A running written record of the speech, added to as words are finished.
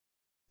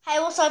Hey,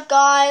 what's up,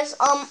 guys?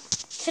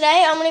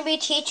 Today I'm going to be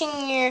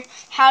teaching you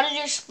how to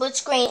do split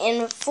screen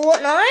in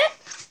Fortnite.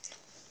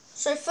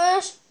 So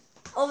first,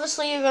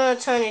 obviously you're going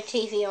to turn your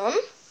TV on,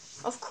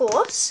 of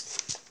course.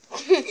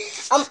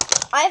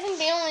 I haven't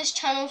been on this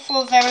channel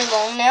for very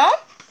long now.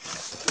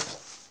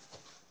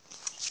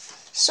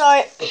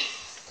 So,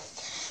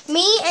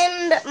 me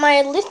and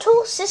my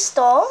little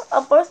sister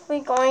are both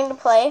going to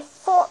play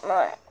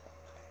Fortnite.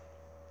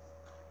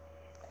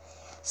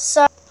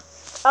 So,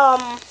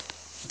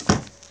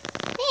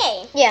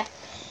 yeah.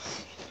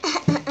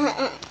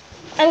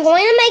 I'm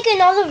going to make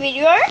another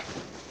video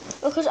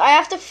because I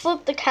have to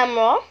flip the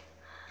camera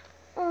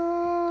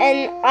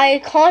and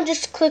I can't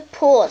just click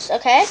pause,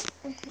 okay?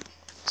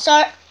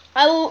 So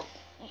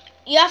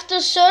you have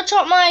to search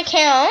up my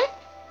account,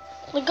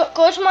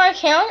 go to my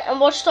account and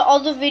watch the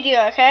other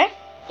video, okay?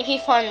 If you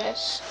find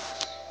this.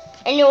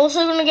 And you're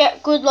also going to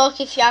get good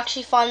luck if you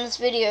actually find this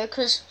video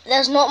because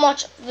there's not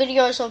much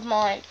videos of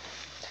mine.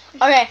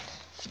 Okay,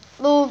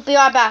 we'll be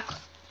right back.